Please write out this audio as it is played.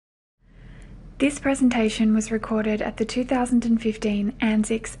This presentation was recorded at the 2015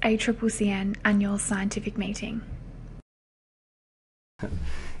 ANZICS ACCCN Annual Scientific Meeting.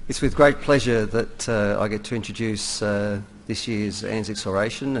 It's with great pleasure that I get to introduce this year's ANZICS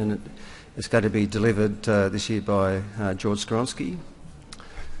Oration, and it's going to be delivered this year by George Skowronski.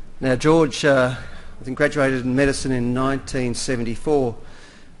 Now, George, I think, graduated in medicine in 1974,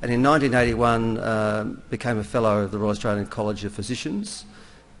 and in 1981 became a Fellow of the Royal Australian College of Physicians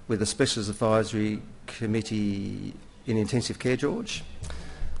with a Specialist Advisory Committee in Intensive Care, George.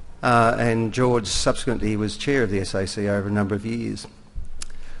 And George subsequently was Chair of the SAC over a number of years.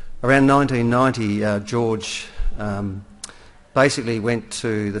 Around 1990, George basically went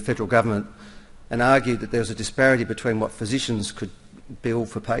to the federal government and argued that there was a disparity between what physicians could bill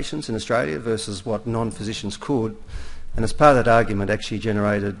for patients in Australia versus what non-physicians could. And as part of that argument actually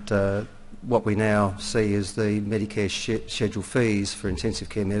generated what we now see as the Medicare schedule fees for intensive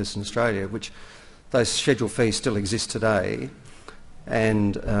care medicine in Australia, which those schedule fees still exist today,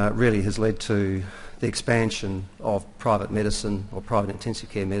 and really has led to the expansion of private medicine or private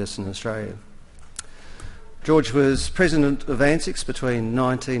intensive care medicine in Australia. George was president of ANZICS between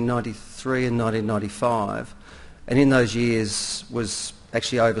 1993 and 1995, and in those years was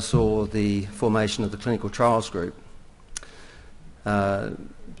actually oversaw the formation of the clinical trials group.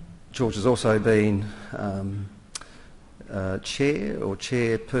 George has also been chair or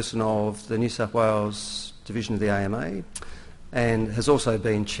chairperson of the New South Wales division of the AMA, and has also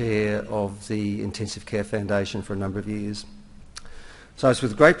been chair of the Intensive Care Foundation for a number of years. So it's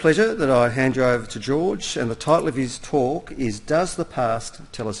with great pleasure that I hand you over to George, and the title of his talk is "Does the Past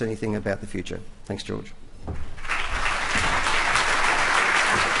Tell Us Anything About the Future?" Thanks, George.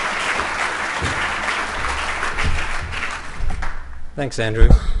 Thanks, Andrew.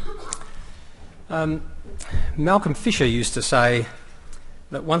 Malcolm Fisher used to say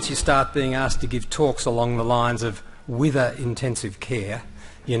that once you start being asked to give talks along the lines of "wither intensive care,"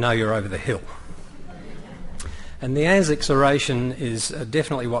 you know you're over the hill. And the ANZICS oration is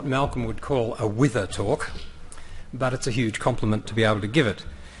definitely what Malcolm would call a wither talk, but it's a huge compliment to be able to give it.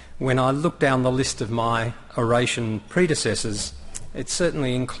 When I look down the list of my oration predecessors, it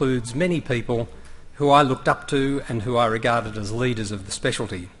certainly includes many people who I looked up to and who I regarded as leaders of the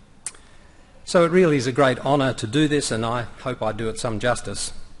specialty. So it really is a great honour to do this, and I hope I do it some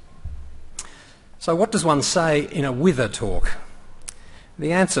justice. So what does one say in a wither talk?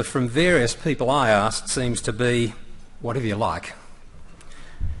 The answer from various people I asked seems to be, whatever you like.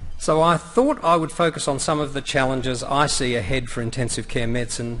 So I thought I would focus on some of the challenges I see ahead for intensive care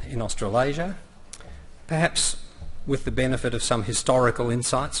medicine in Australasia, perhaps with the benefit of some historical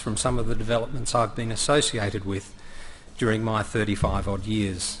insights from some of the developments I've been associated with during my 35-odd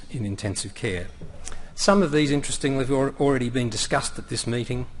years in intensive care. Some of these, interestingly, have already been discussed at this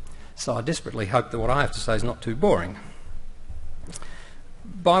meeting, so I desperately hope that what I have to say is not too boring.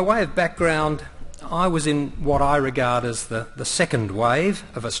 By way of background, I was in what I regard as the second wave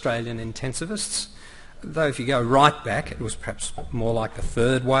of Australian intensivists, though if you go right back, it was perhaps more like the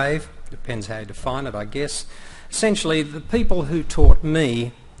third wave. Depends how you define it, I guess. Essentially, the people who taught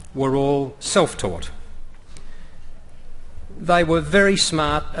me were all self-taught. They were very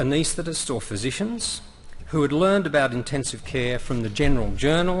smart anaesthetists or physicians who had learned about intensive care from the general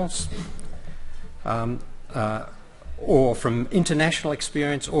journals, or from international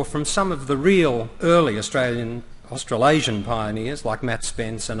experience, or from some of the real early Australasian pioneers like Matt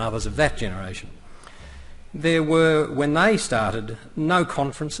Spence and others of that generation. There were, when they started, no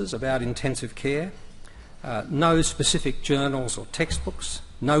conferences about intensive care, no specific journals or textbooks,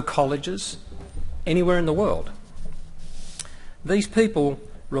 no colleges anywhere in the world. These people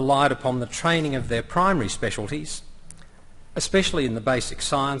relied upon the training of their primary specialties, especially in the basic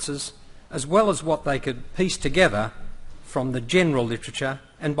sciences, as well as what they could piece together from the general literature,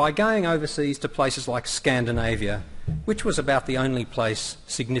 and by going overseas to places like Scandinavia, which was about the only place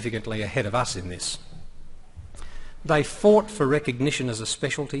significantly ahead of us in this. They fought for recognition as a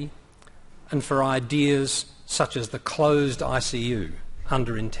specialty and for ideas such as the closed ICU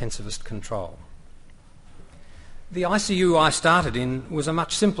under intensivist control. The ICU I started in was a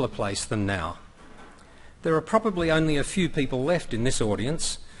much simpler place than now. There are probably only a few people left in this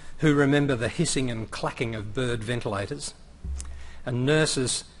audience who remember the hissing and clacking of bird ventilators, and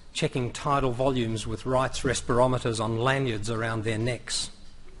nurses checking tidal volumes with Wright's respirometers on lanyards around their necks.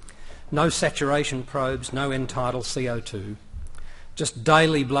 No saturation probes, no end-tidal CO2, just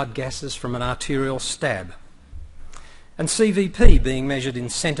daily blood gases from an arterial stab, and CVP being measured in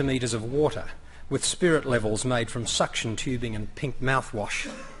centimetres of water, with spirit levels made from suction tubing and pink mouthwash.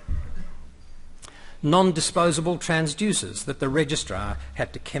 non-disposable transducers that the registrar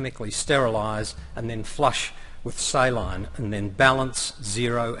had to chemically sterilise and then flush with saline and then balance,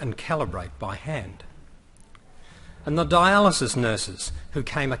 zero and calibrate by hand. And the dialysis nurses who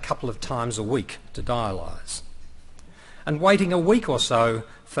came a couple of times a week to dialyse. And waiting a week or so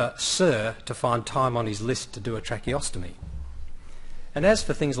for Sir to find time on his list to do a tracheostomy. And as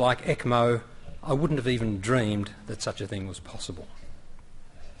for things like ECMO, I wouldn't have even dreamed that such a thing was possible.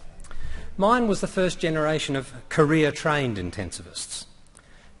 Mine was the first generation of career-trained intensivists.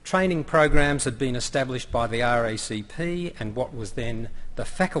 Training programs had been established by the RACP and what was then the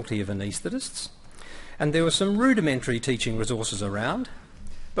Faculty of Anaesthetists, and there were some rudimentary teaching resources around,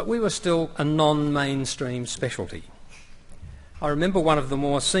 but we were still a non-mainstream specialty. I remember one of the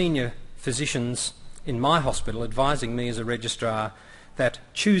more senior physicians in my hospital advising me as a registrar that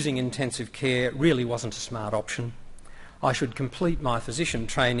choosing intensive care really wasn't a smart option. I should complete my physician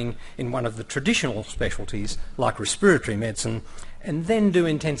training in one of the traditional specialties like respiratory medicine and then do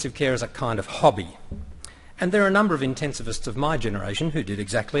intensive care as a kind of hobby. And there are a number of intensivists of my generation who did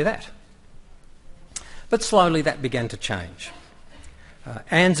exactly that. But slowly that began to change.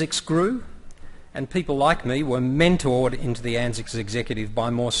 ANZICS grew, and people like me were mentored into the ANZICS executive by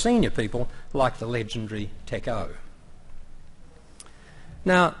more senior people like the legendary Tech O.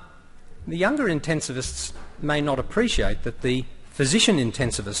 Now, the younger intensivists may not appreciate that the physician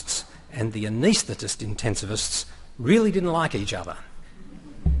intensivists and the anaesthetist intensivists really didn't like each other.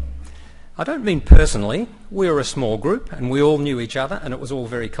 I don't mean personally. We were a small group and we all knew each other and it was all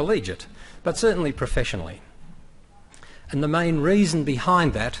very collegiate, but certainly professionally. And the main reason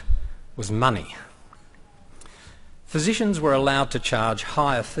behind that was money. Physicians were allowed to charge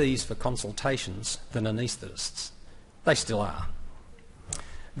higher fees for consultations than anaesthetists. They still are.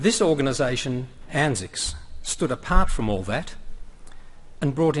 This organisation, ANZICS, stood apart from all that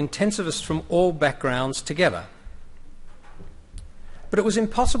and brought intensivists from all backgrounds together. But it was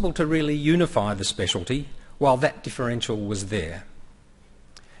impossible to really unify the specialty while that differential was there.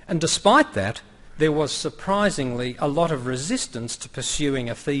 And despite that, there was surprisingly a lot of resistance to pursuing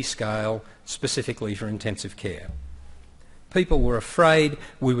a fee scale specifically for intensive care. People were afraid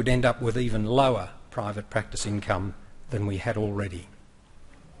we would end up with even lower private practice income than we had already.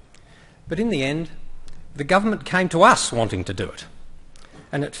 But in the end, the government came to us wanting to do it,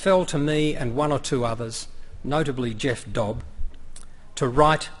 and it fell to me and one or two others, notably Jeff Dobb, to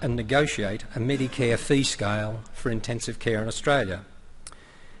write and negotiate a Medicare fee scale for intensive care in Australia.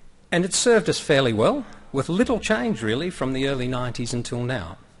 And it served us fairly well, with little change really from the early 90s until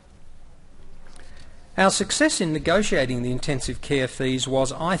now. Our success in negotiating the intensive care fees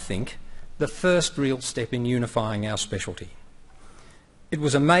was, I think, the first real step in unifying our specialty. It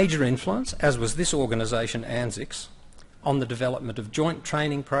was a major influence, as was this organisation, ANZICS, on the development of joint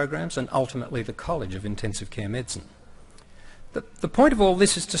training programs and ultimately the College of Intensive Care Medicine. The point of all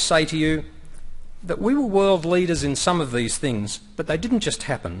this is to say to you that we were world leaders in some of these things, but they didn't just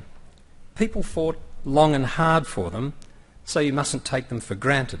happen. People fought long and hard for them, so you mustn't take them for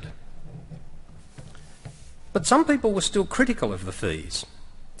granted. But some people were still critical of the fees.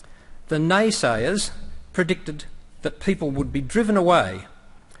 The naysayers predicted that people would be driven away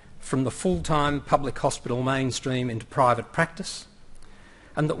from the full-time public hospital mainstream into private practice,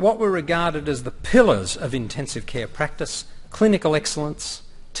 and that what were regarded as the pillars of intensive care practice, clinical excellence,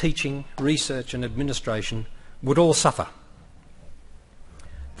 teaching, research and administration, would all suffer.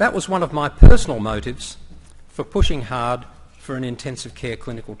 That was one of my personal motives for pushing hard for an intensive care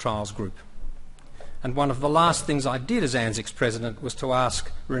clinical trials group. And one of the last things I did as ANZICS president was to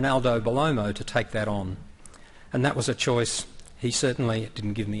ask Rinaldo Bellomo to take that on. And that was a choice he certainly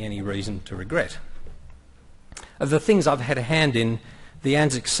didn't give me any reason to regret. Of the things I've had a hand in, the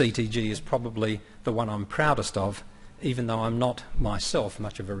ANZICS CTG is probably the one I'm proudest of, even though I'm not myself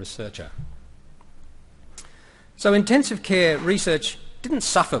much of a researcher. So intensive care research didn't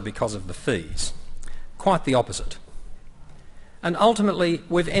suffer because of the fees, quite the opposite. And ultimately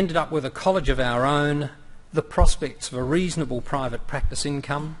we've ended up with a college of our own, the prospects of a reasonable private practice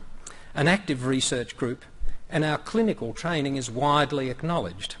income, an active research group, and our clinical training is widely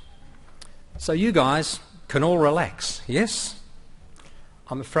acknowledged. So you guys can all relax, yes?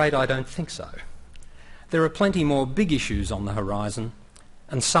 I'm afraid I don't think so. There are plenty more big issues on the horizon,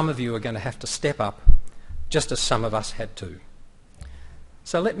 and some of you are going to have to step up, just as some of us had to.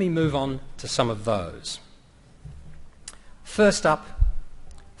 So let me move on to some of those. First up,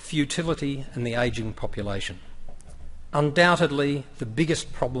 futility and the ageing population. Undoubtedly the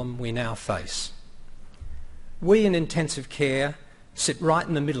biggest problem we now face. We in intensive care sit right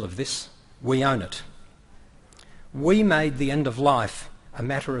in the middle of this. We own it. We made the end of life a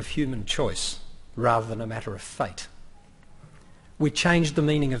matter of human choice rather than a matter of fate. We changed the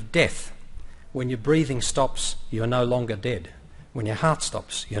meaning of death. When your breathing stops, you're no longer dead. When your heart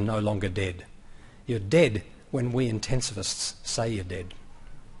stops, you're no longer dead. You're dead when we intensivists say you're dead.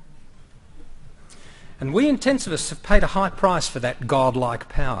 And we intensivists have paid a high price for that godlike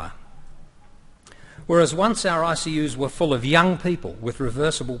power. Whereas once our ICUs were full of young people with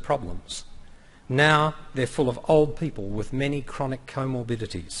reversible problems, now they're full of old people with many chronic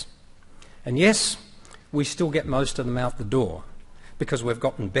comorbidities. And yes, we still get most of them out the door because we've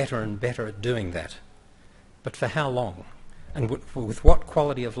gotten better and better at doing that. But for how long? And with what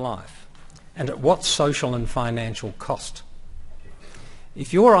quality of life? And at what social and financial cost?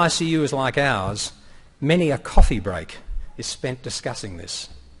 If your ICU is like ours, many a coffee break is spent discussing this.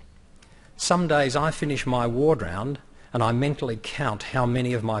 Some days I finish my ward round and I mentally count how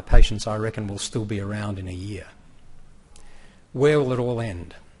many of my patients I reckon will still be around in a year. Where will it all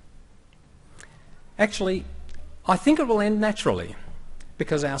end? Actually, I think it will end naturally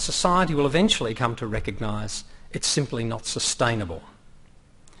because our society will eventually come to recognise it's simply not sustainable.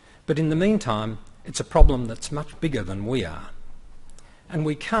 But in the meantime, it's a problem that's much bigger than we are. And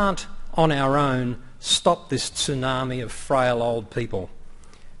we can't, on our own, stop this tsunami of frail old people.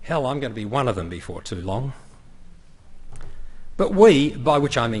 Hell, I'm going to be one of them before too long. But we, by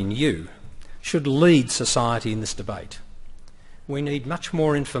which I mean you, should lead society in this debate. We need much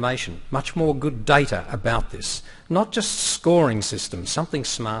more information, much more good data about this. Not just scoring systems, something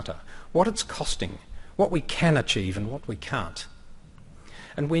smarter. What it's costing, what we can achieve and what we can't.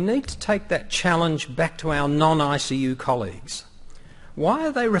 And we need to take that challenge back to our non-ICU colleagues. Why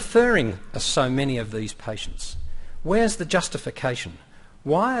are they referring so many of these patients? Where's the justification?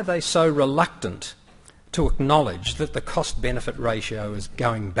 Why are they so reluctant to acknowledge that the cost-benefit ratio is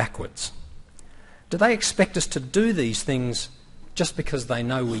going backwards? Do they expect us to do these things just because they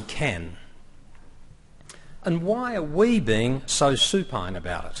know we can? And why are we being so supine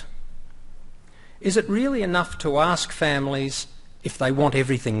about it? Is it really enough to ask families if they want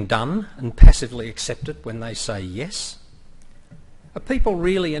everything done and passively accept it when they say yes? Are people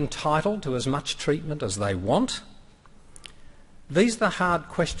really entitled to as much treatment as they want? These are the hard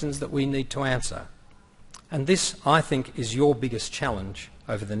questions that we need to answer. And this, I think, is your biggest challenge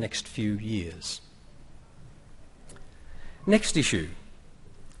over the next few years. Next issue,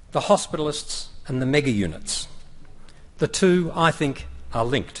 the hospitalists and the mega units. The two, I think, are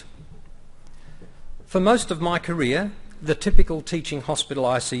linked. For most of my career, the typical teaching hospital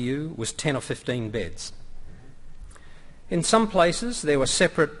ICU was 10 or 15 beds. In some places, there were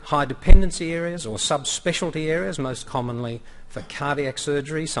separate high dependency areas or subspecialty areas, most commonly for cardiac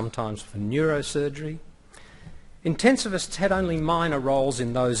surgery, sometimes for neurosurgery. Intensivists had only minor roles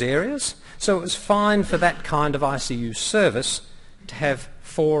in those areas, so it was fine for that kind of ICU service to have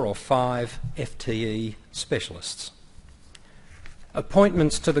 4 or 5 FTE specialists.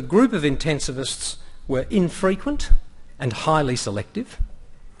 Appointments to the group of intensivists were infrequent and highly selective,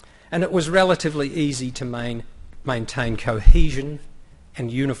 and it was relatively easy to maintain cohesion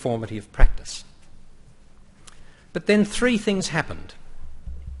and uniformity of practice. But then 3 things happened.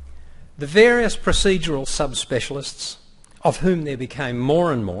 The various procedural subspecialists, of whom there became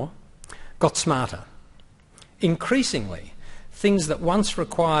more and more, got smarter. Increasingly, things that once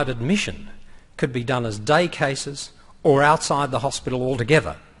required admission could be done as day cases or outside the hospital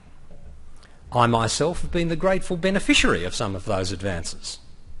altogether. I myself have been the grateful beneficiary of some of those advances.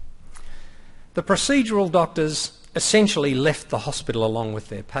 The procedural doctors essentially left the hospital along with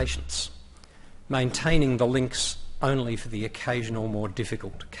their patients, maintaining the links only for the occasional more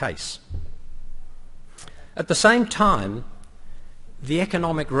difficult case. At the same time, the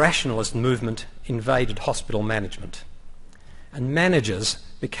economic rationalist movement invaded hospital management, and managers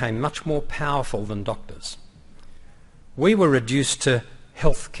became much more powerful than doctors. We were reduced to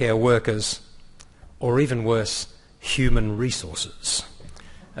healthcare workers, or even worse, human resources,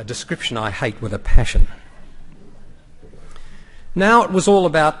 a description I hate with a passion. Now it was all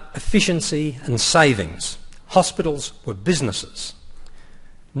about efficiency and savings. Hospitals were businesses.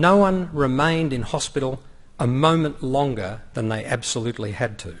 No one remained in hospital a moment longer than they absolutely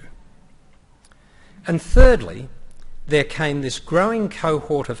had to. And thirdly, there came this growing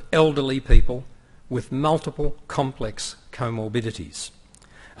cohort of elderly people with multiple complex comorbidities.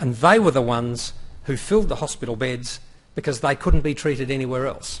 And they were the ones who filled the hospital beds because they couldn't be treated anywhere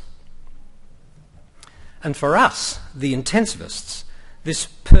else. And for us, the intensivists, this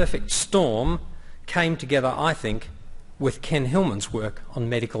perfect storm came together, I think, with Ken Hillman's work on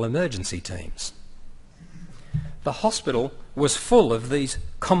medical emergency teams. The hospital was full of these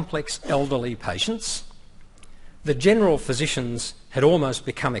complex elderly patients. The general physicians had almost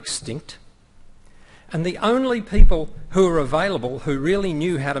become extinct, And the only people who were available who really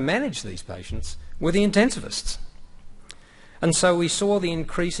knew how to manage these patients were the intensivists. And so we saw the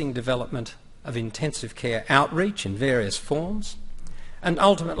increasing development of intensive care outreach in various forms, and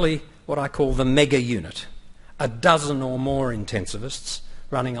ultimately what I call the mega unit, a dozen or more intensivists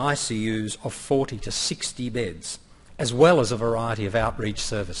running ICUs of 40 to 60 beds, as well as a variety of outreach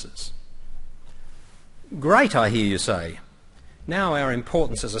services. Great, I hear you say. Now our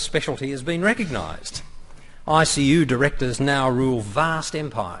importance as a specialty has been recognised. ICU directors now rule vast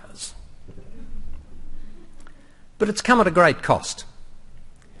empires. But it's come at a great cost.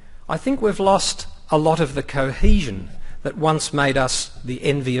 I think we've lost a lot of the cohesion that once made us the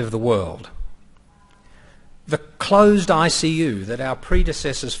envy of the world. The closed ICU that our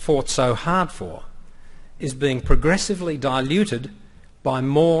predecessors fought so hard for is being progressively diluted by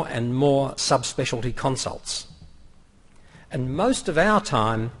more and more subspecialty consults. And most of our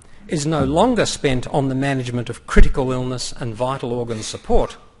time is no longer spent on the management of critical illness and vital organ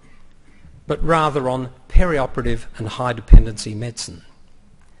support, but rather on perioperative and high dependency medicine.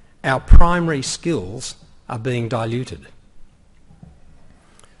 Our primary skills are being diluted.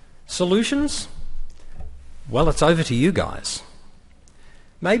 Solutions? Well, it's over to you guys.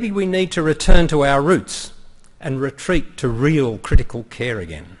 Maybe we need to return to our roots and retreat to real critical care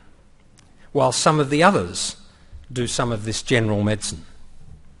again, while some of the others do some of this general medicine.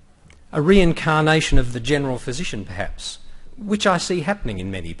 A reincarnation of the general physician, perhaps, which I see happening in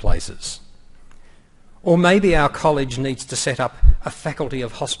many places. Or maybe our college needs to set up a faculty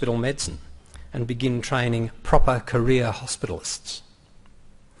of hospital medicine and begin training proper career hospitalists.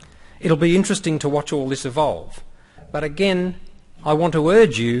 It'll be interesting to watch all this evolve, but again, I want to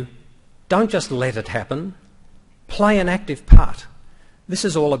urge you, don't just let it happen. Play an active part. This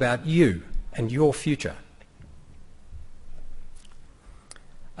is all about you and your future.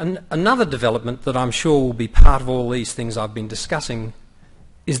 Another development that I'm sure will be part of all these things I've been discussing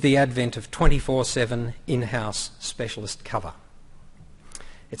is the advent of 24/7 in-house specialist cover.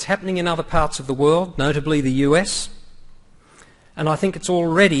 It's happening in other parts of the world, notably the US, and I think it's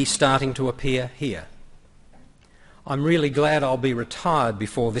already starting to appear here. I'm really glad I'll be retired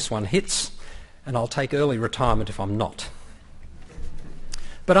before this one hits, and I'll take early retirement if I'm not.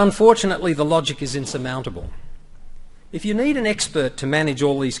 But unfortunately, the logic is insurmountable. If you need an expert to manage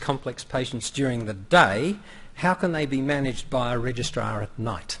all these complex patients during the day, how can they be managed by a registrar at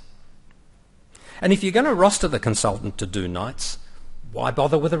night? And if you're going to roster the consultant to do nights, why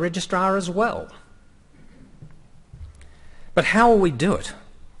bother with a registrar as well? But how will we do it?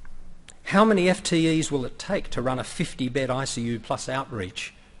 How many FTEs will it take to run a 50-bed ICU plus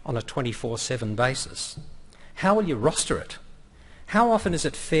outreach on a 24/7 basis? How will you roster it? How often is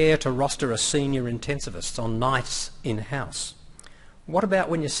it fair to roster a senior intensivist on nights in-house? What about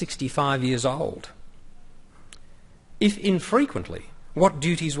when you're 65 years old? If infrequently, what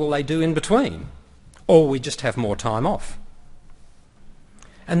duties will they do in between? Or we just have more time off?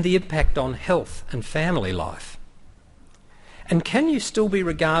 And the impact on health and family life. And can you still be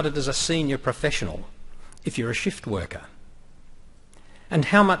regarded as a senior professional if you're a shift worker? And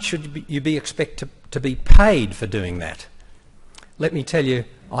how much should you be expected to be paid for doing that? Let me tell you,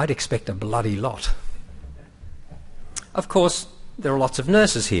 I'd expect a bloody lot. Of course, there are lots of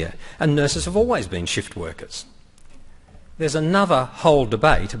nurses here, and nurses have always been shift workers. There's another whole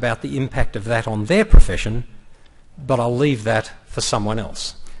debate about the impact of that on their profession, but I'll leave that for someone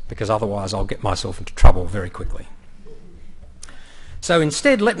else, because otherwise I'll get myself into trouble very quickly. So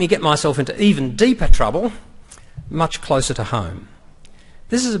instead, let me get myself into even deeper trouble, much closer to home.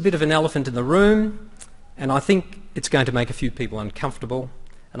 This is a bit of an elephant in the room, and I think it's going to make a few people uncomfortable,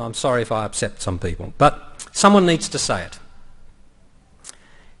 and I'm sorry if I upset some people, but someone needs to say it.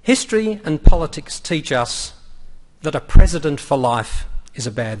 History and politics teach us that a president for life is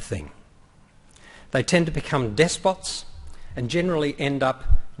a bad thing. They tend to become despots and generally end up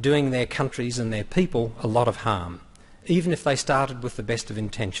doing their countries and their people a lot of harm, even if they started with the best of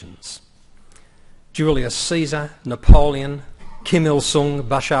intentions. Julius Caesar, Napoleon, Kim Il-sung,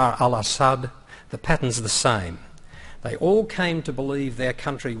 Bashar al-Assad, the pattern's the same. They all came to believe their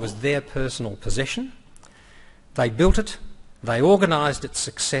country was their personal possession. They built it, they organised its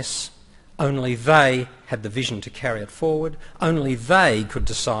success, only they had the vision to carry it forward, only they could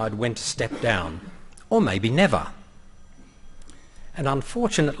decide when to step down, or maybe never. And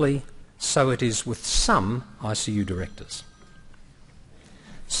unfortunately, so it is with some ICU directors.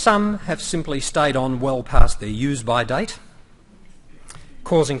 Some have simply stayed on well past their use-by date,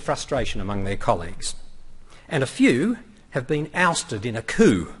 causing frustration among their colleagues. And a few have been ousted in a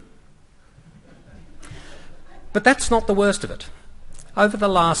coup. But that's not the worst of it. Over the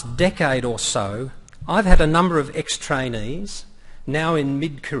last decade or so, I've had a number of ex-trainees, now in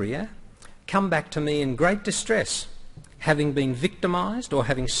mid-career, come back to me in great distress, having been victimised or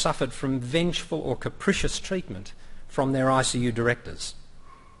having suffered from vengeful or capricious treatment from their ICU directors.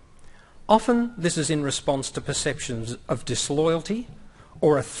 Often this is in response to perceptions of disloyalty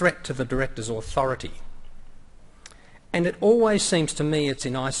or a threat to the director's authority. And it always seems to me it's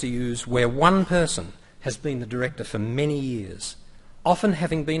in ICUs where one person has been the director for many years, often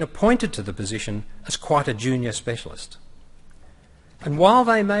having been appointed to the position as quite a junior specialist. And while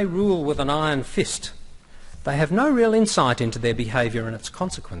they may rule with an iron fist, they have no real insight into their behaviour and its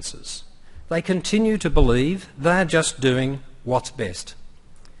consequences. They continue to believe they're just doing what's best.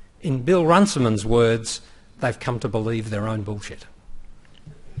 In Bill Runciman's words, they've come to believe their own bullshit.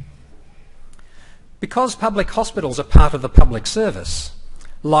 Because public hospitals are part of the public service,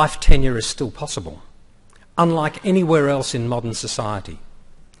 life tenure is still possible, unlike anywhere else in modern society.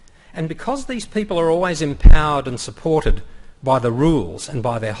 And because these people are always empowered and supported by the rules and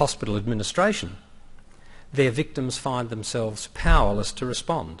by their hospital administration, their victims find themselves powerless to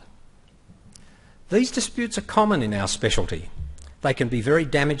respond. These disputes are common in our specialty. They can be very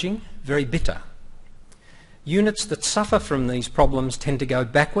damaging, very bitter. Units that suffer from these problems tend to go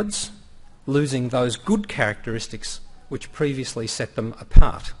backwards, losing those good characteristics which previously set them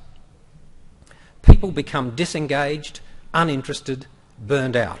apart. People become disengaged, uninterested,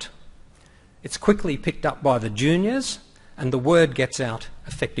 burned out. It's quickly picked up by the juniors, and the word gets out,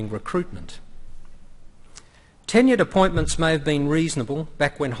 affecting recruitment. Tenured appointments may have been reasonable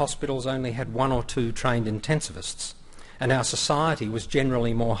back when hospitals only had 1 or 2 trained intensivists, and our society was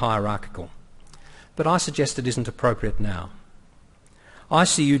generally more hierarchical. But I suggest it isn't appropriate now.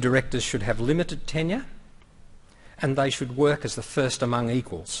 ICU directors should have limited tenure, and they should work as the first among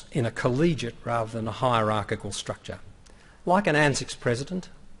equals in a collegiate rather than a hierarchical structure, like an ANZICS president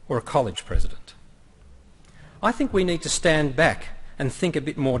or a college president. I think we need to stand back and think a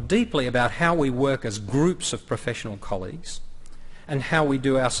bit more deeply about how we work as groups of professional colleagues and how we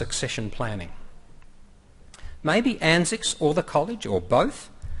do our succession planning. Maybe ANZICS or the college, or both,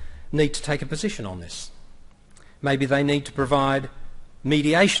 need to take a position on this. Maybe they need to provide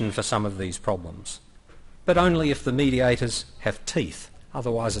mediation for some of these problems, but only if the mediators have teeth,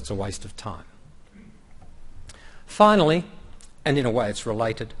 otherwise it's a waste of time. Finally, and in a way it's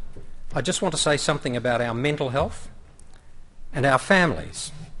related, I just want to say something about our mental health and our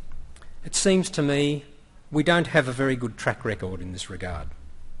families. It seems to me we don't have a very good track record in this regard.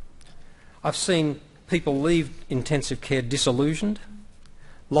 I've seen people leave intensive care disillusioned,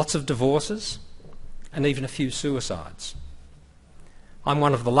 lots of divorces, and even a few suicides. I'm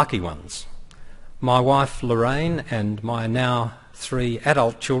one of the lucky ones. My wife Lorraine and my now 3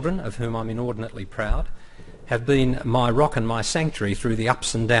 adult children, of whom I'm inordinately proud, have been my rock and my sanctuary through the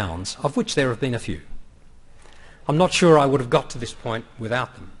ups and downs, of which there have been a few. I'm not sure I would have got to this point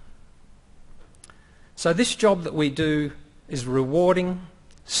without them. So this job that we do is rewarding,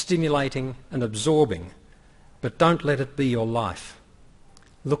 stimulating and absorbing, but don't let it be your life.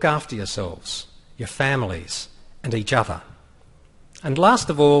 Look after yourselves, your families and each other. And last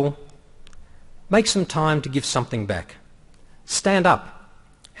of all, make some time to give something back. Stand up,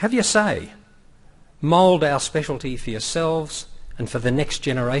 have your say, mould our specialty for yourselves and for the next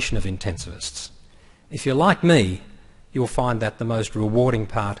generation of intensivists. If you're like me, you'll find that the most rewarding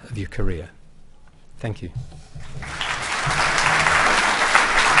part of your career. Thank you.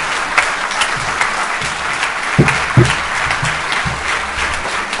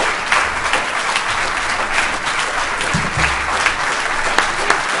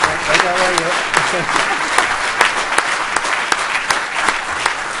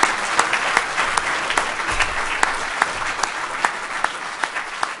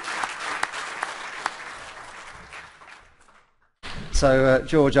 So,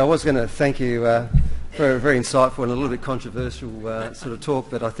 George, I was going to thank you for a very insightful and a little bit controversial sort of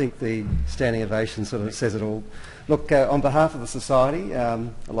talk, but I think the standing ovation sort of says it all. Look, on behalf of the Society, I'd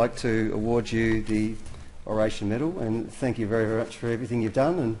like to award you the Oration Medal, and thank you very, very much for everything you've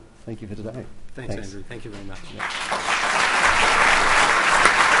done, and thank you for today. Thanks. Andrew. Thank you very much.